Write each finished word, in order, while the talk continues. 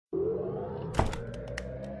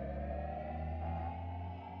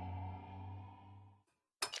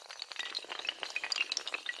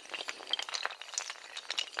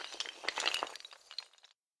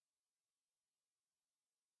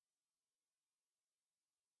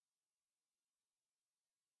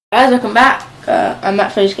Guys, welcome back. I'm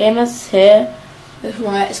at Finished Gamers here with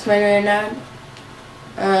my Xcom now.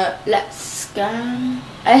 Let's go. I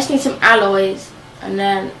just need some alloys and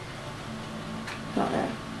then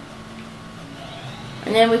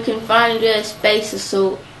we can finally do a space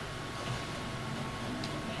assault.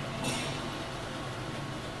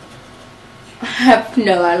 I have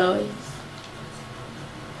no alloys.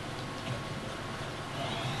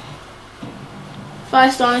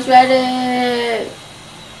 Firestorm is ready.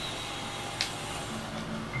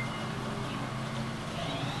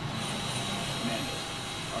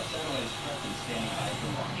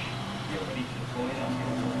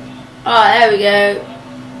 Oh, there we go.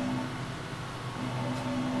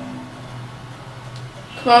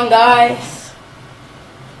 Come on, guys.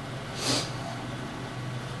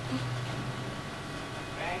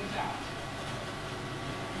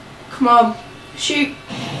 Come on. Shoot.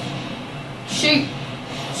 Shoot.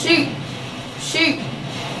 Shoot. Shoot.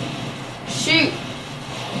 Shoot.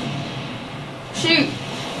 Shoot.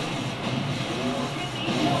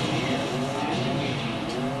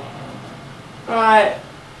 Alright.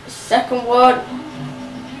 Second one.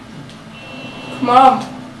 Come on.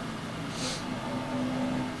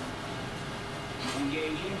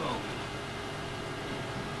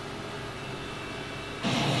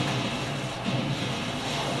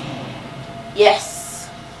 Yes.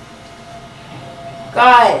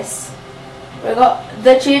 Guys, we got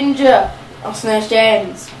the ginger of Snow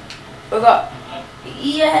James. We got,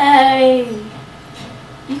 yay.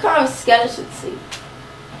 You can't have a skeleton suit.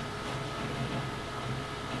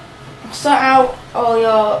 Sort out all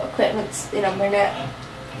your equipment in a minute.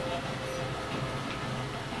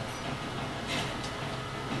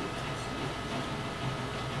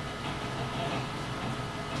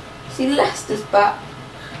 See, Lester's back.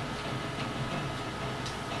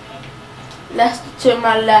 Lester to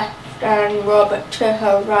my left and Robert to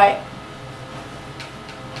her right.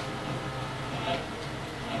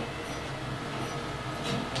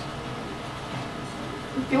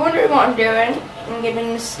 If you're wondering what I'm doing, I'm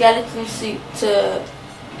giving the skeleton suit to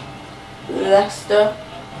Lester.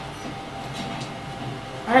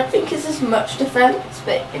 I don't think it's as much defense,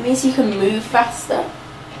 but it means you can move faster.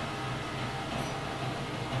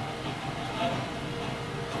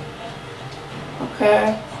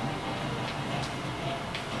 Okay.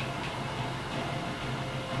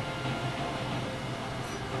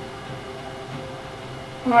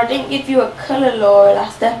 Well, I didn't give you a colour lore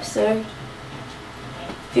last episode.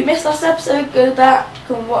 If you missed last episode, go back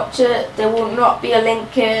and watch it. There will not be a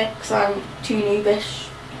link here because I'm too noobish.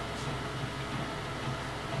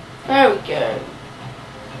 There we go.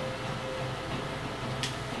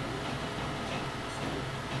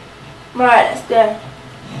 Right, let's go.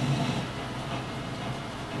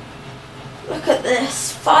 Look at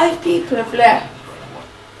this. 5 people have left.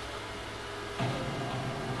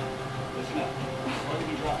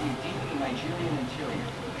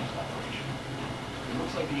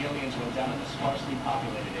 The aliens went down in a sparsely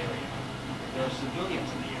populated area. There are civilians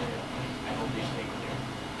in the area. I hope they stay clear.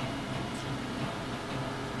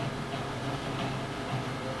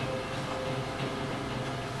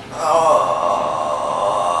 Oh.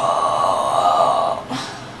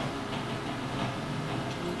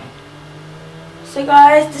 So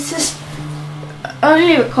guys, this is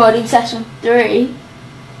only recording session 3.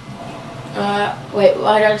 Wait,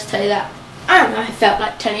 why did I just tell you that? I don't know, I felt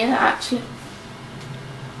like telling you that actually.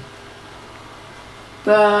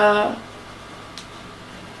 But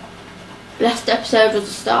last episode was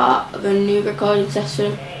the start of a new recording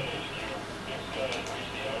session.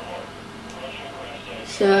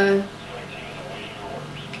 So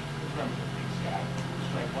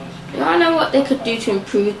I don't know what they could do to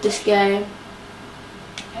improve this game.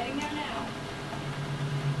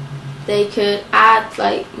 They could add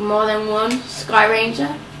like more than one Sky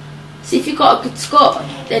Ranger. See, if you've got a good squad,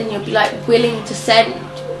 then you'll be like willing to send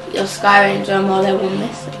your Sky Ranger more than one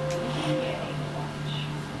mission.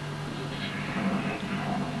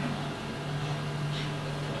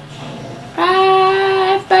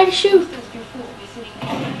 Everybody shoot!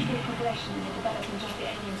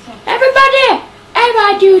 Everybody!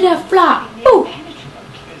 Everybody do the flop! Ooh!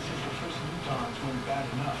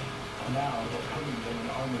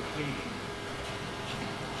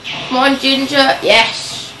 Come on, Ginger!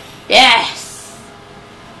 Yes! Yes!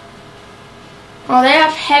 Oh, they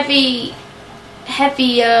have heavy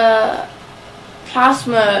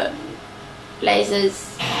plasma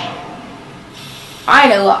lasers. I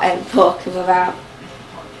know what I'm talking about.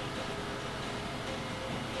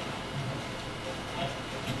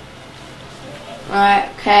 Right,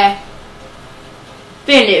 okay.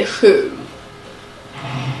 Finish him.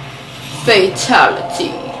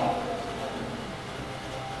 Fatality.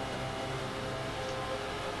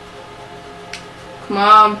 Come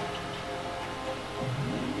on.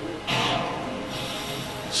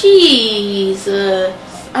 Jesus.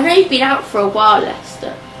 I know you've been out for a while,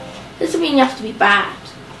 Lester. Doesn't mean you have to be bad.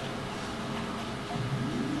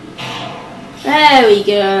 There we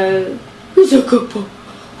go. Who's a good boy?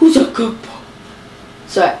 Who's a good boy?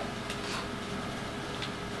 Sorry.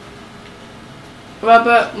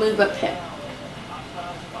 Robert, move up here.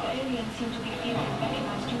 The aliens seem to be able to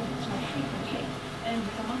recognize humans more frequently and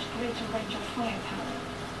with a much greater range of firepower.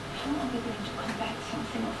 How are they going to combat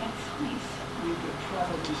something of that size? We could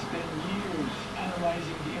probably spend years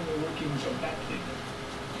analyzing the inner workings of that thing.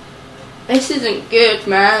 This isn't good,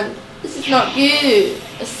 man. This is not good.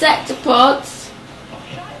 A sectopods.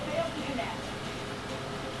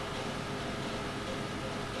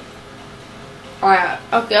 Alright,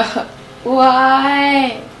 I'll go.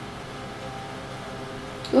 Why?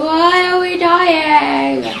 Why are we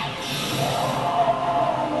dying?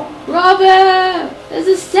 Robert! There's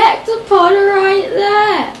a sectopod right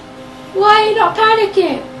there! Why are you not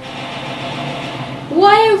panicking?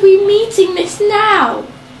 Why are we meeting this now?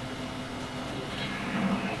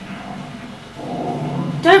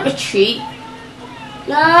 Don't retreat.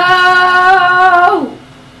 No!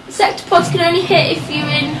 Sectopods can only hit if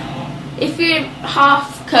you're in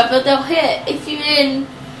half cover, they'll hit. If you're in...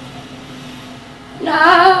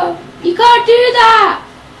 No! You can't do that!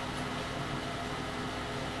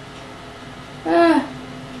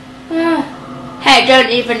 Hey,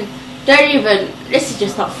 don't even... This is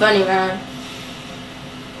just not funny, man.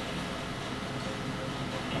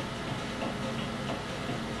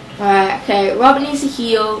 Alright, okay, Robert needs to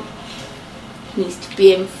heal. He needs to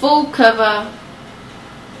be in full cover.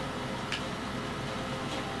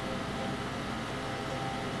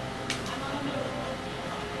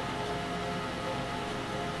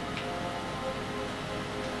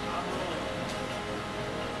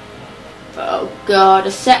 Oh god, a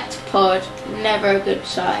sectopod, never a good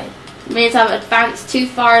sign. It means I've advanced too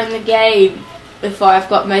far in the game before I've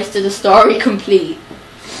got most of the story complete.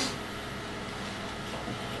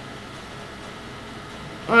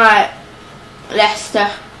 Alright, Lester.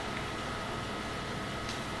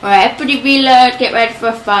 Alright, everybody reload, get ready for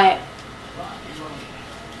a fight.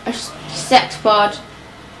 A sectopod.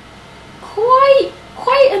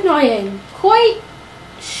 Quite annoying, quite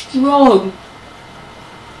strong.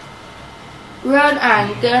 Run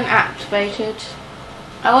and gun activated.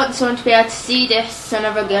 I want someone to be able to see this son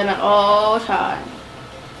of a gun at all times.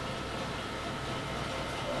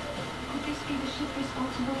 Could this be the ship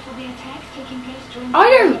responsible for the attacks taking place during... I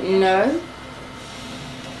don't know.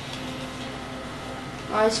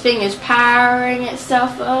 Oh, this thing is powering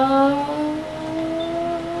itself up.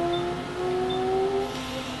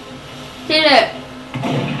 Hit it.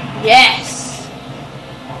 Yes.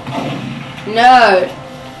 No.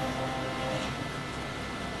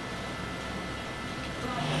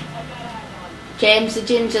 James the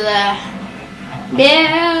Ginger there. Yeah.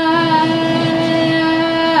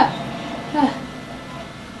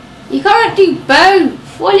 You can't do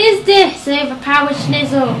both. What is this? Overpowered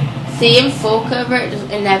schnizzle. See, in full cover,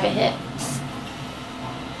 it never hits.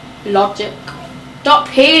 Logic. Stop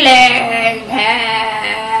healing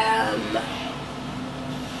him.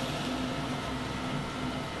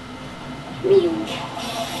 Meow.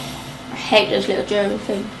 I hate those little German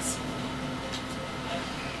things.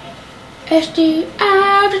 It's the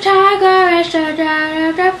eye of the tiger, it's the eye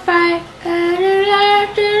of the fight.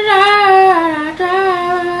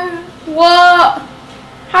 What?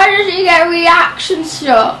 How does he get a reaction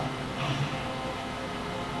shot?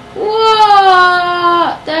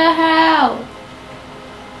 What the hell?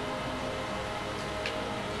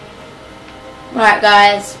 Right,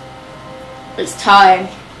 guys, it's time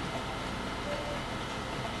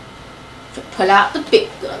to pull out the big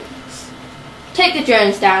guns. Take the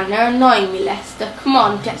drones down, they're annoying me, Lester. Come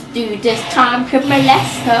on, let's do this time, come on,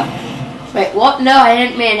 Lester. Wait, what? No, I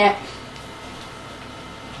didn't mean it.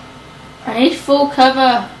 I need full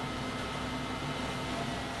cover.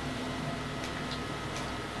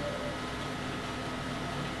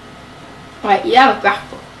 Right, you have a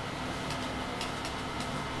grapple.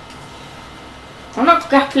 I'm not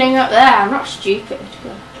grappling up there, I'm not stupid.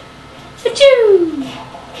 Fa-choo!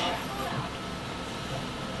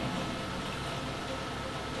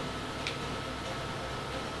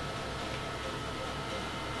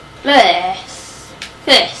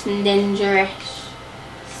 This ninja-ish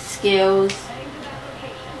skills.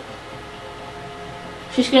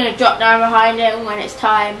 She's gonna drop down behind him when it's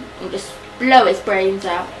time and just blow his brains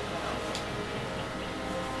out.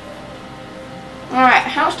 Alright,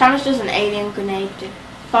 how much damage does an alien grenade do?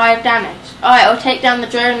 5 damage. Alright, I'll take down the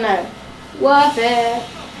drone though. Worth it.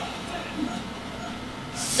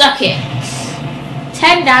 Suck it.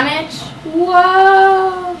 10 damage.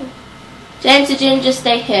 Whoa. James and Ginger,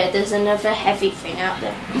 stay here. There's another heavy thing out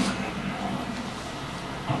there.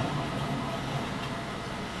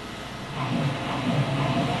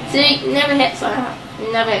 See, never hits like that.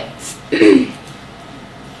 Never hits.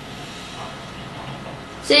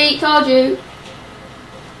 See, told you.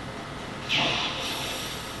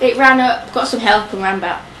 It ran up, got some help and ran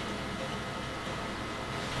back.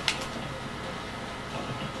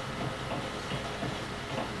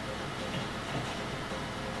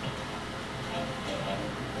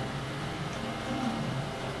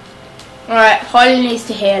 Alright, Holly needs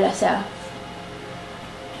to heal herself.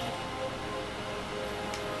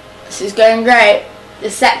 This is going great. The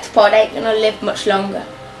Sectopod ain't gonna live much longer.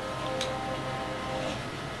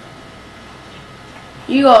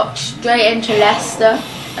 You walk straight into Lester,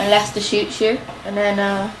 and Lester shoots you, and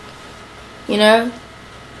then, you know,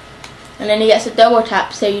 and then he gets a double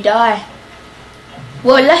tap, so you die.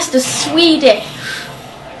 Well, Lester's Swedish.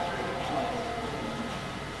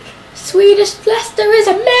 Swedish Lester is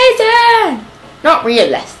amazing! Not real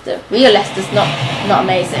Lester. Real Lester's not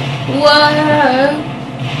amazing. Whoa!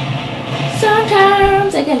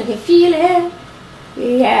 Sometimes I get a good feeling.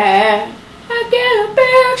 Yeah. I get a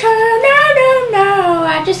better. No.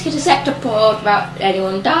 I just get a Sectopod without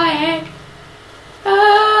anyone dying.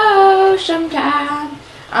 Oh, sometimes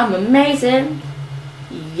I'm amazing.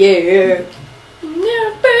 Yeah.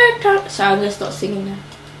 So I'm gonna start singing now.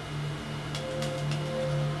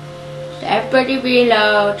 Everybody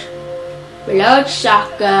reload. Reload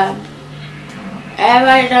shotgun.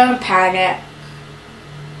 Everybody don't panic.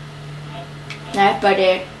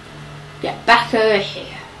 Everybody get back over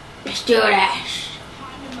here. Let's do this.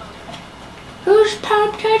 Who's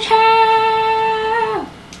time to tell?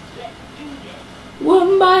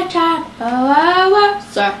 One more time. Oh.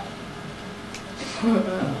 Sorry.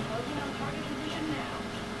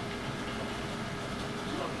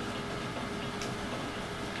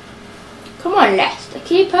 Come on, Lester,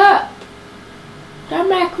 keep up. Don't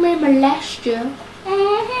make me molest you.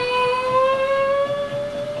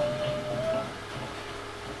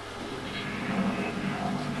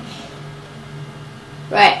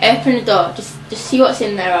 Right, open the door. Just see what's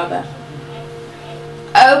in there, Robert.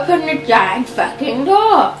 Open the giant fucking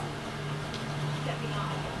door.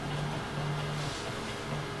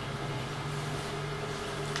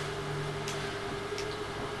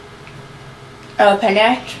 Open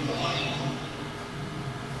it.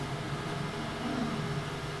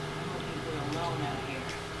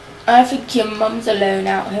 I think your mum's alone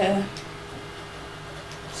out here.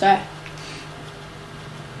 So.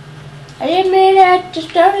 I didn't mean it,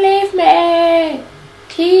 just don't leave me.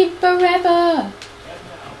 Keep forever.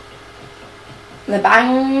 The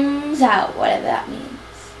bang's out, whatever that means.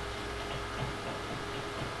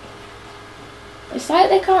 It's like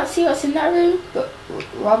they can't see what's in that room, but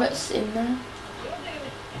Robert's in there.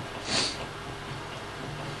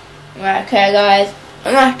 Right, okay guys,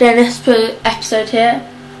 I'm going to end this episode here.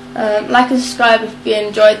 Like and subscribe if you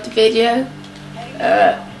enjoyed the video.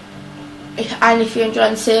 And if you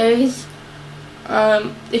enjoyed the series.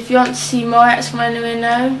 If you want to see more Xcom Anywhere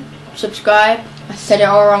Known, subscribe. I said it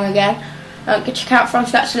all wrong again. Get your account from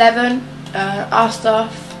Scratch11,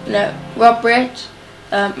 Rob Bridge,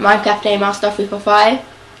 Minecraft name Arstar345,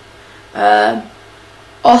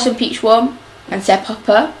 Awesome Peach 1, and Seb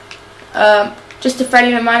Hopper. Just a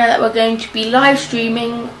friendly reminder that we're going to be live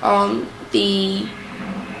streaming on a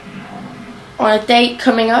date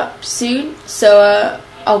coming up soon. So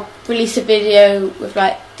I'll release a video with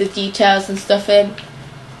like the details and stuff in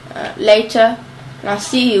later, and I'll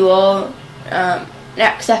see you all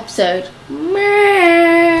next episode.